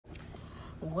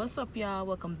What's up, y'all?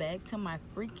 Welcome back to my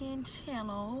freaking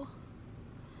channel.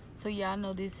 So y'all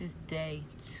know this is day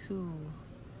 2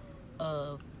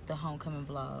 of the homecoming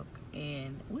vlog,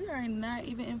 and we are not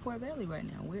even in Fort Valley right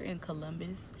now. We're in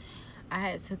Columbus. I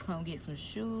had to come get some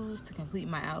shoes to complete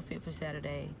my outfit for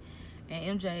Saturday,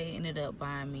 and MJ ended up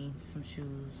buying me some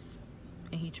shoes,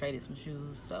 and he traded some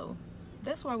shoes, so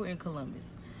that's why we're in Columbus.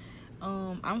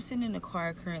 I'm sitting in the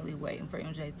car currently waiting for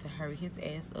MJ to hurry his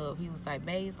ass up. He was like,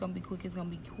 babe, it's gonna be quick, it's gonna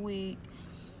be quick.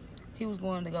 He was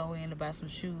going to go in to buy some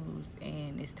shoes,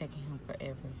 and it's taking him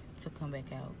forever to come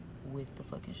back out with the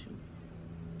fucking shoe.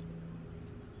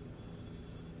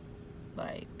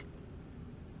 Like,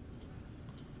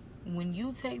 when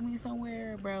you take me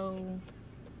somewhere, bro,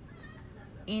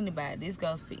 anybody, this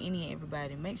goes for any and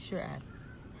everybody, make sure I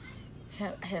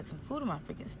had some food in my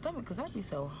freaking stomach, because I be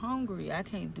so hungry. I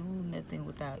can't do nothing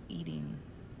without eating,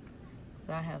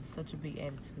 because I have such a big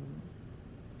attitude.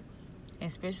 And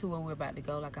especially where we're about to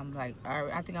go, like, I'm like,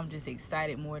 I think I'm just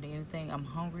excited more than anything. I'm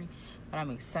hungry, but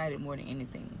I'm excited more than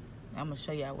anything. I'm gonna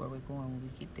show y'all where we're going when we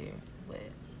get there, but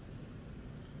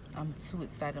I'm too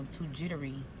excited, I'm too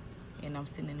jittery, and I'm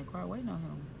sitting in the car waiting on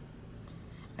him.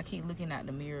 I keep looking out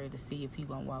the mirror to see if he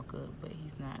won't walk up, but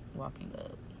he's not walking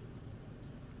up.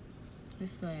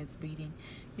 This sun's beating.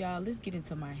 Y'all, let's get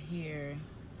into my hair.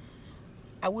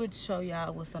 I would show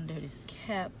y'all what's under this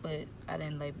cap, but I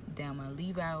didn't lay down my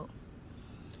leave out.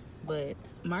 But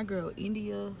my girl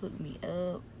India hooked me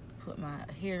up, put my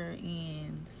hair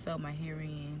in, sewed my hair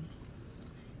in,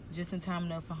 just in time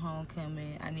enough for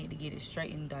homecoming. I need to get it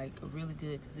straightened like really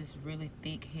good, because it's really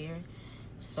thick hair,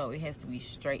 so it has to be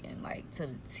straightened like to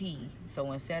the T. So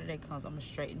when Saturday comes, I'm gonna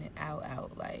straighten it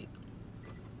out like.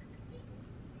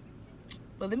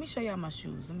 But let me show y'all my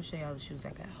shoes. Let me show y'all the shoes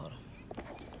I got. Hold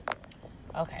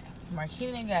on. Okay,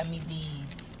 Marquita got me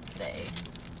these today.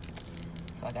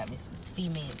 So I got me some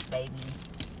cements, baby.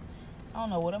 I don't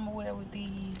know what I'm gonna wear with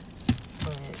these,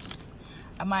 but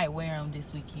I might wear them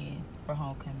this weekend for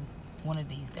homecoming, one of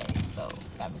these days. So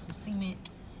got me some cements.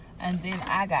 And then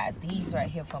I got these right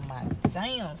here for my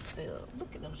damn self.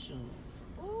 Look at them shoes.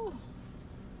 Ooh.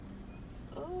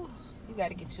 Ooh. You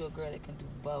gotta get you a girl that can do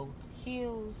both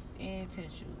heels and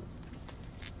tennis shoes.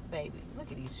 Baby,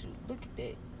 look at these shoes. Look at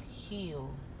that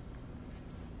heel.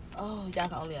 Oh, y'all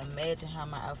can only imagine how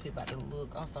my outfit about to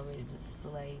look. I'm so ready to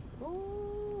slay.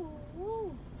 Ooh,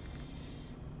 ooh.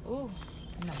 Ooh,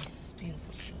 nice,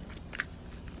 beautiful shoes.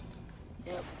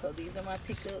 Yep, so these are my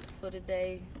pickups for the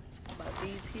day. I bought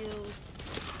these heels,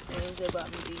 and they bought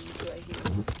me these right here.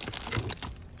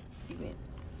 Cements.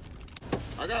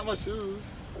 I got my shoes.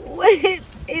 What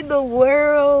in the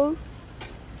world?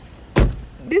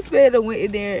 This man done went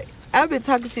in there. I've been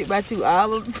talking shit about you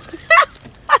all of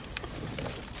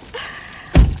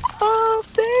oh,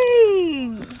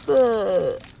 thanks.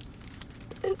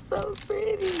 It's so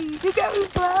pretty. You got me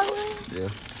flowers? Yeah.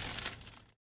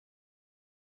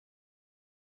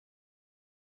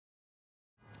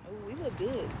 Oh, we look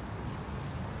good.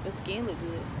 The skin look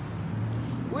good.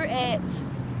 We're at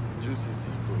Juicy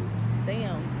Seafood.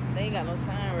 Damn, they ain't got no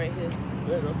sign right here.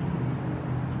 There you go.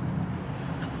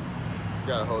 You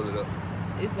gotta hold it up.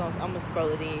 It's gonna. I'm gonna scroll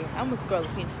it in. I'm gonna scroll it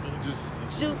pinching in. Juicy Seafood.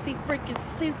 Juicy freaking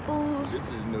seafood. This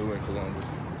is new in Columbus.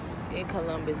 In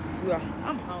Columbus,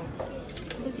 I'm hungry.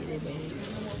 Look at it, baby.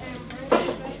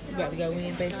 You about to go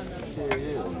in, baby?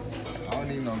 Yeah. I don't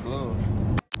need no gloves.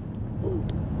 Ooh.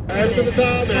 Turn it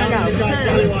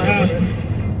off.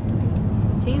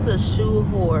 He's a shoe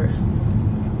whore.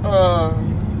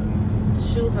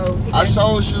 Shoe hoe. I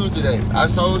sold shoes today. I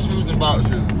sold shoes and bought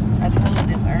shoes. I told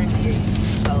him earlier.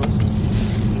 So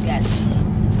he got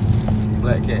these.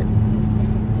 Black Cat.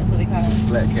 That's what they call it.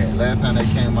 Black Cat. Last time they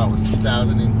came out was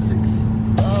 2006.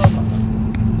 Oh,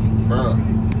 Bruh.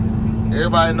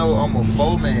 Everybody know I'm a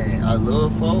faux man. I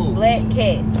love faux. Black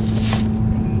Cat.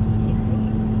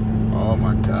 Oh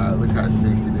my God, look how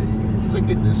sexy they is. Look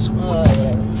at the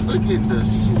suede. Look at the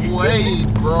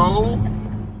suede, bro.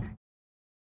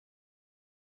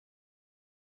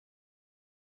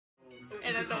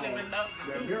 And I don't even know.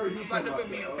 That barrel you talking about,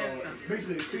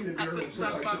 basically extended barrel,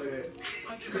 something like that.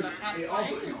 It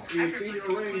also extends your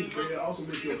range, but it also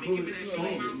makes your bullet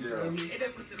stronger. So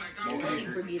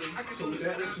with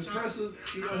that suppressor,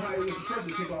 you know how your suppressor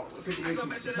take away some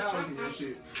power from that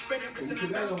shit. But with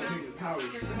that, don't take the power.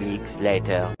 Weeks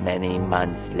later, many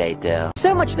months later.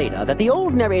 So much later that the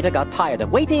old narrator got tired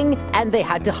of waiting and they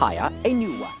had to hire a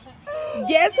new one.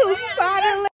 Guess who's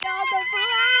finally on the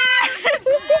block?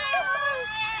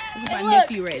 This is my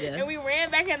nephew right there. And we ran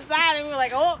back inside and we were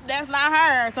like, oh, that's not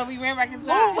her. So we ran back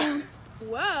inside.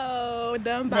 Whoa,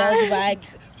 done by.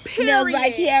 Nails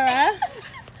by Kiara.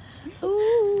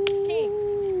 Ooh.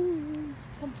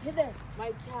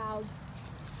 my child.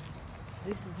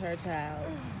 This is her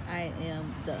child. I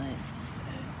am the aunt.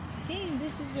 King,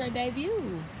 this is your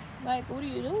debut. Like, what are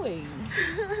you doing?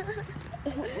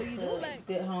 What are you doing?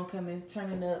 Good homecoming,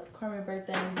 turning up. Carmen's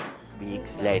birthday.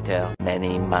 Weeks later,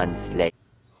 many months later.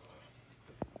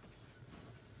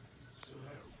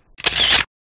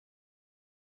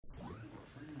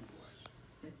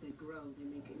 As they grow, they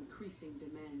make increasing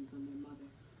demands on their mother.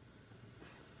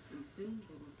 And soon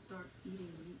they will start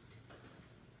eating meat.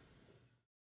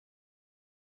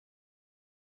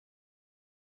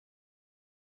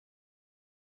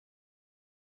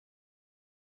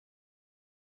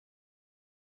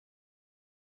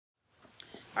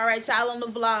 All right, y'all on the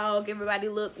vlog. Everybody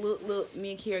look.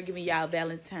 Me and Kara giving y'all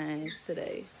Valentine's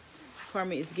today.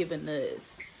 Carmen is giving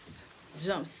us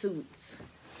jumpsuits,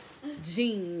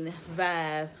 jean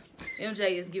vibe.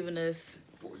 MJ is giving us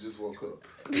Just woke up.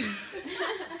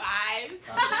 Vibes.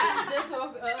 Just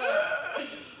woke up.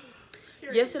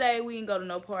 Yesterday we didn't go to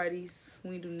no parties.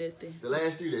 We didn't do nothing. The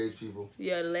last 3 days, people.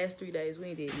 Yeah, the last 3 days we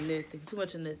ain't did nothing. Too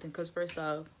much of nothing. Cause first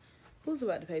off, who's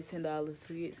about to pay $10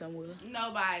 to get somewhere?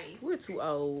 Nobody. We're too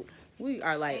old. We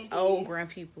are like old grand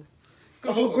people.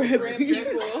 Old grand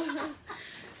people.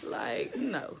 Like,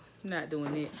 no, not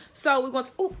doing it. So we going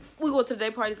to the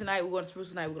day party tonight. We're going to Spruce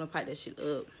tonight. We're gonna pipe that shit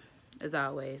up, as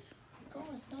always.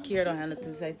 Kira don't have nothing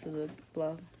to say to the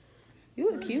vlog.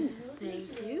 You look cute.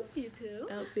 Thank you. You too.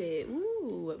 Outfit.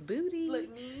 Ooh, what booty. Look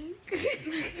me. These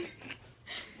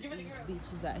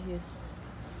bitches out here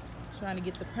trying to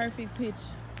get the perfect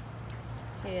picture.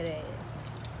 Head ass.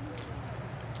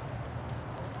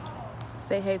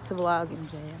 Say hey to vlog,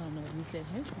 MJ. I don't know if you said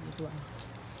hey to the vlog.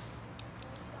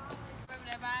 Remember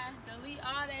that vibe? Delete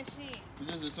all that shit. You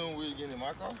just assume we're getting in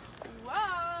my car?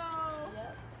 Whoa.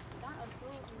 Yep.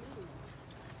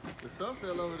 The stuff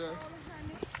fell over there.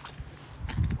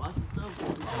 Watch the stuff.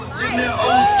 In that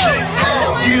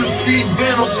 06, GMC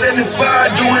Venom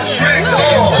 75 doing tricks.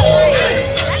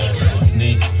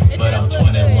 Sneak, but I'm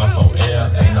 21 for air.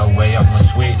 Ain't no way I'm gonna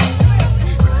switch.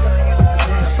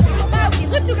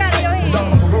 What you got in your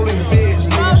hand? Rolling heads.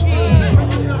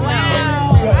 Wow.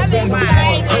 I've been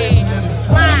crazy.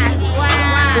 Wow.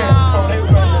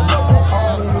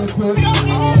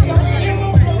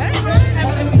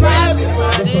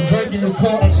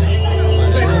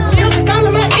 Music all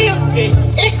in my ears.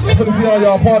 Good to see all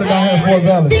y'all party down here in Fort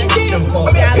Valley.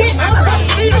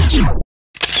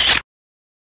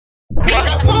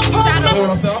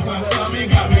 Stomach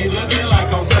got me looking like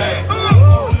a fag.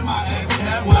 My ass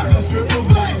had watch a stripper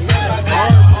black.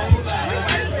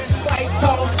 White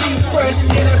tall teeth fresh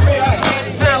in a red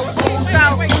hat.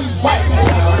 White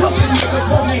pussy niggas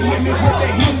wanna hit me with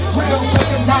that heat. Real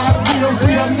recognize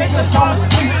real niggas don't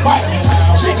speak white.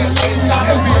 Chicken eating out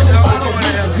the real bottle.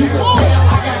 You can tell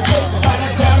I got close by the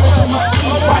diamonds on my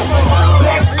feet. White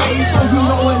black face, so you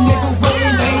know a nigga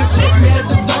winning ain't chick me at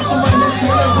the door, so when they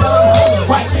tell it well.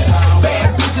 White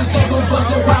bad bitches they gon'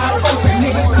 bust it wide open.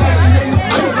 Niggas flashing in the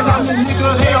crib, and I'm the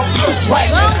nigga hell.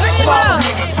 White small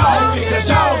niggas, tall niggas,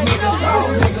 y'all niggas, tall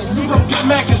niggas. We gon' get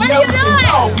mad 'cause never been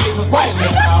tall niggas. White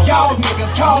y'all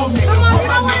niggas, tall niggas. Put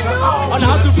my nigga on. What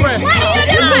are you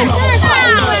doing?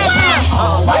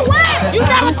 You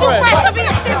never too fresh to be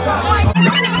a fifth.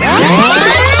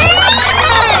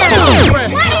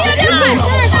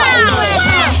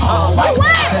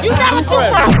 You never too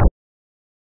fresh.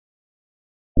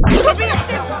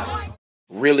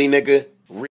 Really, nigga?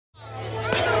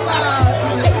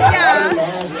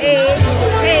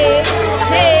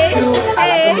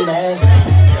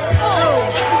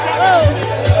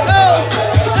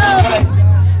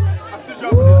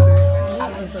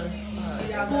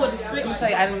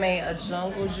 I done made a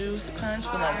jungle juice punch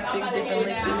with like 6 different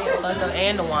licks in it,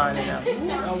 and the wine in it.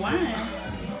 A wine.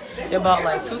 They're about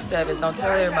like 2 sevens. Don't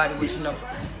tell everybody what you know.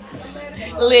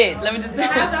 Lit. Let me just say.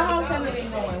 How's your homecoming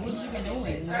been going? What you been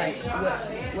doing? Like,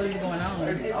 what is going on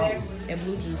at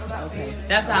Blue Juice? Okay.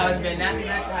 That's how it's been. That's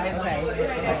exactly how it's been.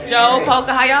 Okay. Joe,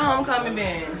 Poker, how y'all homecoming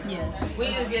been? Yes. We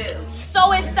just get.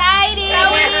 So excited.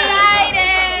 So excited.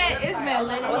 It's been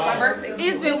lit. What's my birthday?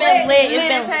 It's been lit.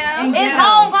 It's been it's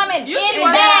homecoming in the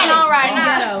bed on right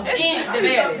now. In the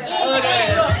bed.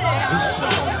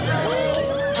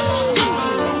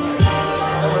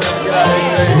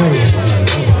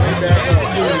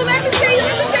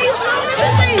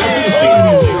 Let me see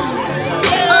you.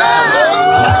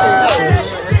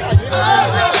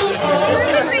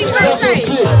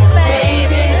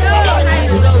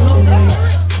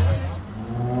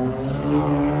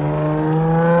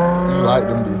 You like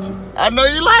them bitches. I know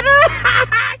you like them.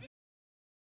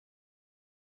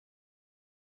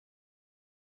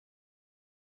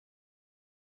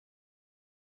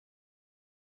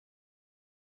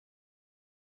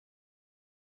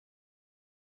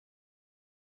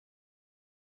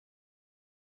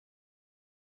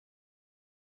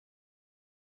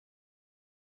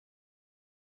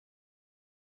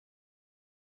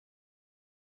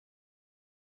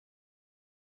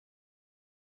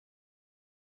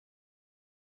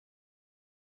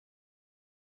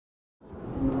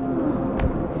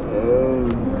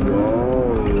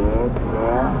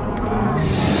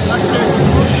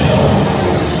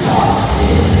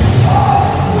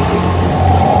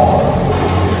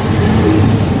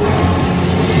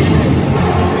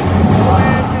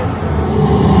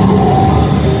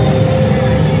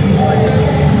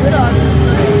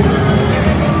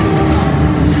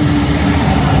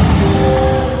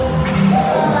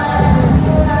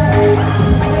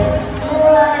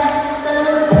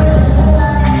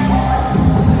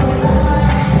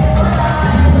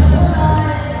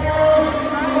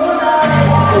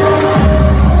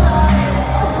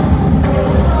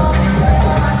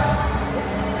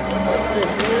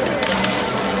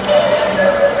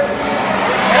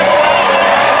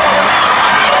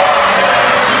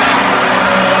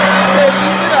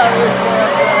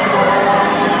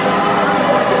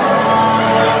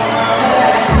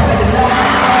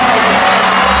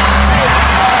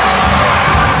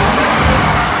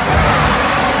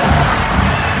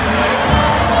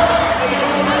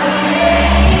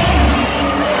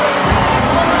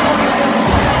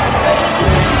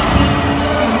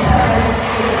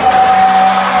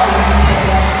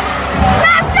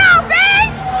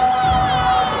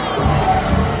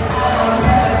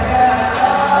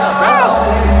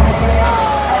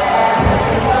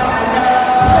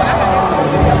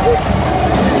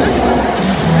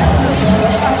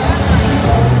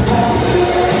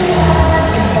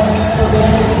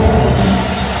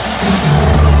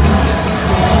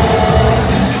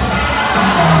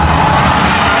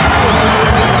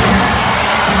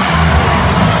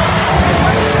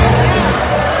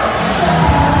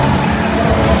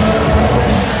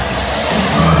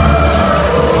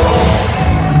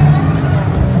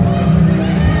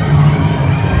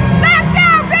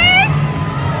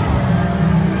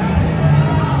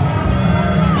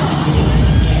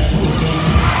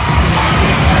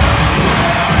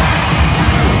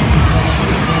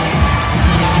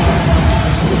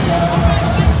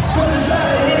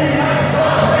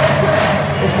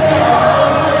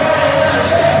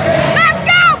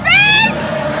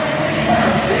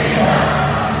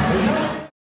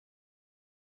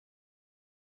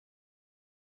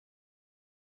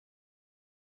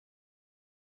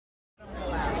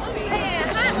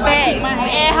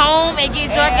 At home and get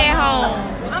drunk at home.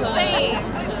 I'm saying.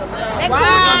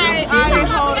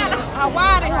 Why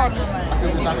are they holding the line?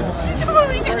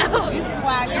 This is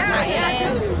why I get my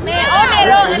ass. Man, on that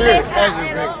up and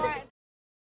let's